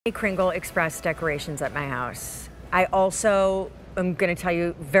Kringle Express decorations at my house. I also am going to tell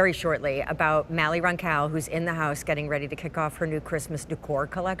you very shortly about Mally Runcal, who's in the house getting ready to kick off her new Christmas decor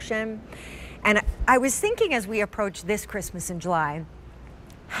collection. And I was thinking as we approach this Christmas in July,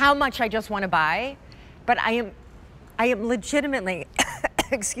 how much I just want to buy, but I am legitimately,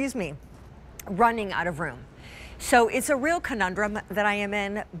 excuse me, running out of room. So it's a real conundrum that I am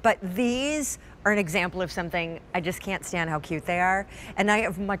in, but these are an example of something I just can't stand how cute they are. And I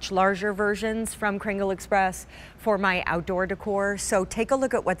have much larger versions from Kringle Express for my outdoor decor. So take a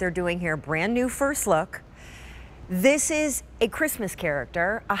look at what they're doing here. Brand new first look. This is a Christmas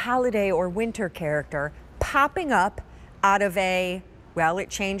character, a holiday or winter character, popping up out of a, well, it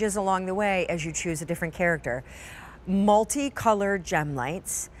changes along the way as you choose a different character. Multicolored gem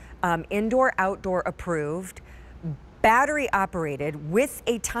lights, indoor, outdoor approved, battery operated with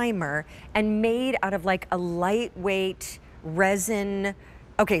a timer and made out of like a lightweight resin.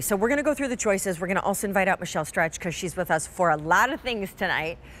 Okay, so we're gonna go through the choices. We're gonna also invite out Michelle Stretch because she's with us for a lot of things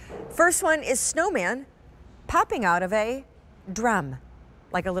tonight. First one is Snowman popping out of a drum,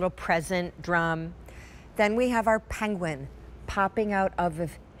 like a little present drum. Then we have our penguin popping out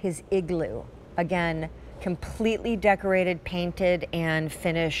of his igloo. Again, completely decorated, painted, and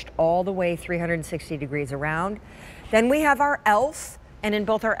finished all the way 360 degrees around. Then we have our elf, and in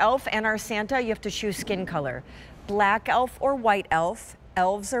both our elf and our Santa, you have to choose skin color. Black elf or white elf.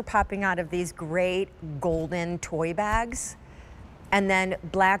 Elves are popping out of these great golden toy bags. And then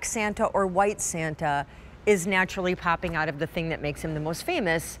black Santa or white Santa is naturally popping out of the thing that makes him the most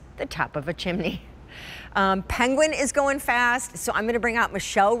famous, the top of a chimney. Penguin is going fast, so I'm going to bring out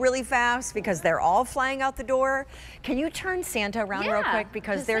Michelle really fast because they're all flying out the door. Can you turn Santa around real quick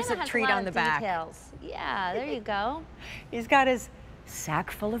because there's Santa a treat on the back. Yeah, there you go. He's got his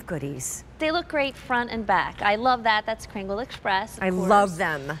sack full of goodies. They look great front and back. I love that. That's Kringle Express. I love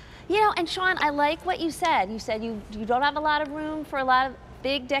them. You know, and Sean, I like what you said. You said you don't have a lot of room for a lot of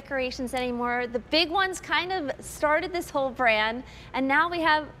big decorations anymore. The big ones kind of started this whole brand, and now we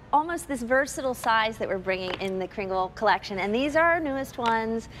have almost this versatile size that we're bringing in the Kringle collection, and these are our newest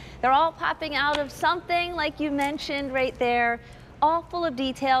ones. They're all popping out of something like you mentioned right there, all full of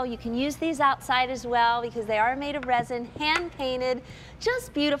detail. You can use these outside as well because they are made of resin, hand painted,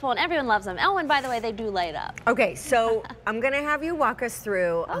 just beautiful, and everyone loves them. Oh, and by the way, they do light up. Okay, so I'm gonna have you walk us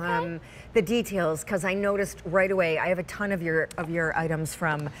through the details because I noticed right away, I have a ton of your items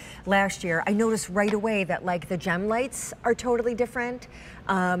from last year. I noticed right away that like the gem lights are totally different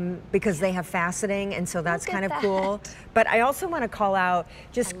because they have faceting, and so that's kind of cool. But I also want to call out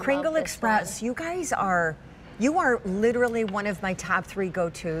just Kringle Express. You guys are, you are literally one of my top 3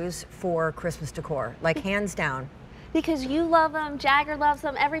 go-tos for Christmas decor, like hands down. Because you love them, Jagger loves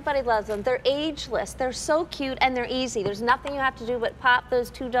them, everybody loves them. They're ageless, they're so cute, and they're easy. There's nothing you have to do but pop those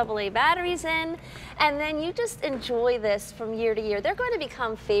 2 AA batteries in, and then you just enjoy this from year to year. They're going to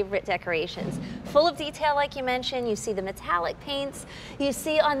become favorite decorations. Full of detail, like you mentioned. You see the metallic paints. You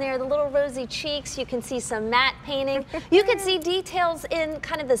see on there the little rosy cheeks. You can see some matte painting. You can see details in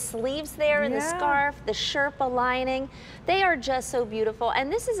kind of the sleeves there, and the scarf, the Sherpa lining. They are just so beautiful,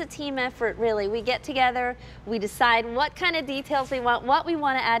 and this is a team effort, really. We get together, we decide what kind of details we want, what we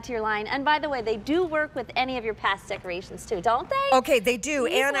want to add to your line. And by the way, they do work with any of your past decorations too, don't they? Okay, they do.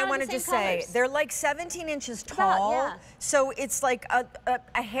 And I want to just say, they're like 17 inches tall, so it's like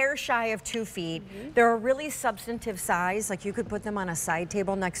a hair shy of 2 feet. They're a really substantive size, like you could put them on a side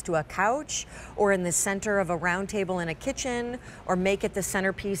table next to a couch, or in the center of a round table in a kitchen, or make it the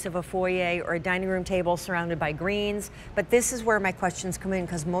centerpiece of a foyer or a dining room table surrounded by greens. But this is where my questions come in,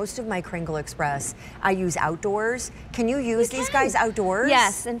 because most of my Kringle Express I use outdoors. Can you use these guys outdoors?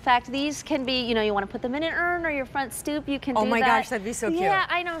 Yes, in fact, these can be, you know, you want to put them in an urn or your front stoop, you can do that. Oh my gosh, that'd be so cute. Yeah,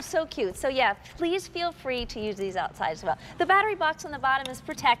 I know, so cute. So yeah, please feel free to use these outside as well. The battery box on the bottom is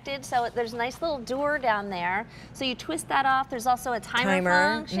protected, so there's a nice little door down there. So you twist that off. There's also a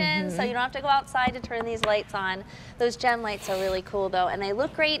timer function, so you don't have to go outside to turn these lights on. Those gem lights are really cool though, and they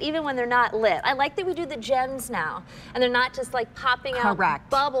look great even when they're not lit. I like that we do the gems now, and they're not just like popping out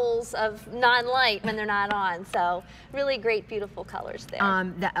bubbles of non-light when they're not on. So really great, beautiful colors there.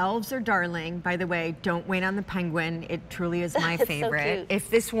 The elves are darling. By the way, don't wait on the penguin. It truly is my favorite. So cute. If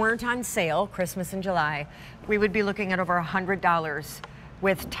this weren't on sale, Christmas in July, we would be looking at over $100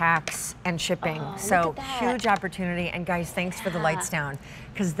 with tax and shipping. So huge opportunity. And guys, thanks for the lights down,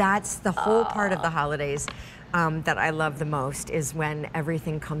 because that's the whole part of the holidays that I love the most, is when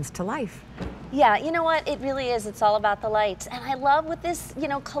everything comes to life. Yeah, you know what? It really is. It's all about the lights. And I love with this, you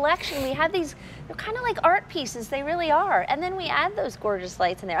know, collection, we have these, they're kind of like art pieces. They really are. And then we add those gorgeous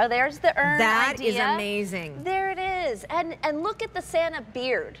lights in there. Oh, there's the urn That idea. is amazing. There it is. is. And look at the Santa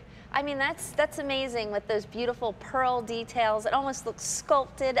beard. I mean, that's amazing with those beautiful pearl details. It almost looks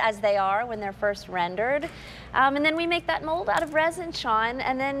sculpted as they are when they're first rendered. And then we make that mold out of resin, Sean,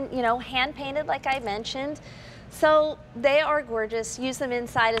 and then, you know, hand painted like I mentioned. So they are gorgeous. Use them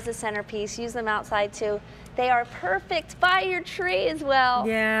inside as a centerpiece, use them outside too. They are perfect by your tree as well.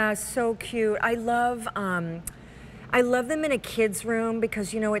 Yeah, so cute. I love them in a kid's room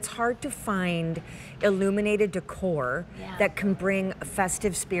because, you know, it's hard to find illuminated decor that can bring a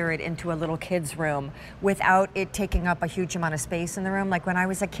festive spirit into a little kid's room without it taking up a huge amount of space in the room. Like when I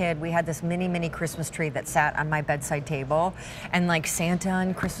was a kid, we had this mini Christmas tree that sat on my bedside table, and like Santa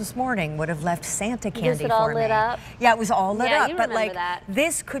on Christmas morning would have left Santa candy for me. Was it all lit up? Yeah, it was all lit up. You but like that.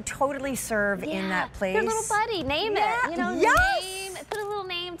 This could totally serve in that place. Your little buddy, name it. You know, name, put a little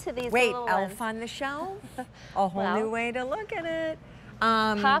name to these little Elf ones. on the Shelf? A whole new way to look at it.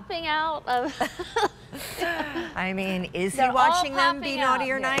 Popping out of... I mean, is he watching them be naughty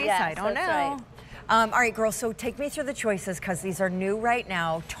or nice? Yes, I don't know. Right. All right, girls, so take me through the choices because these are new right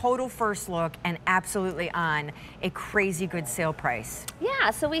now, total first look, and absolutely on a crazy good sale price. Yeah,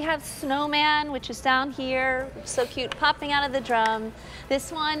 so we have Snowman, which is down here, so cute, popping out of the drum.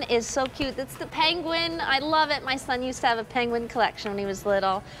 This one is so cute. It's the penguin. I love it. My son used to have a penguin collection when he was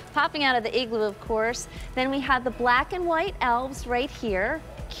little. Popping out of the igloo, of course. Then we have the black and white elves right here.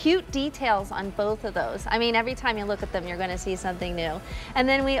 Cute details on both of those. I mean, every time you look at them, you're going to see something new. And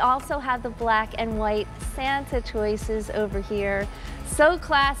then we also have the black and white Santa choices over here. So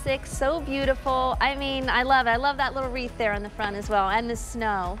classic, so beautiful. I mean, I love it. I love that little wreath there on the front as well, and the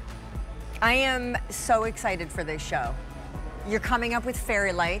snow. I am so excited for this show. You're coming up with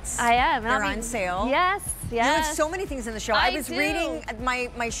fairy lights. I am. They're on sale. Yes, yes. You have so many things in the show. I was reading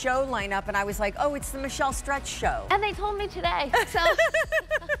my show lineup and I was like, oh, it's the Michelle Stretch show. And they told me today, so.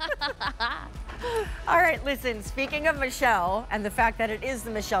 All right, listen, speaking of Michelle and the fact that it is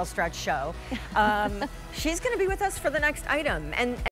the Michelle Stretch show, she's going to be with us for the next item. And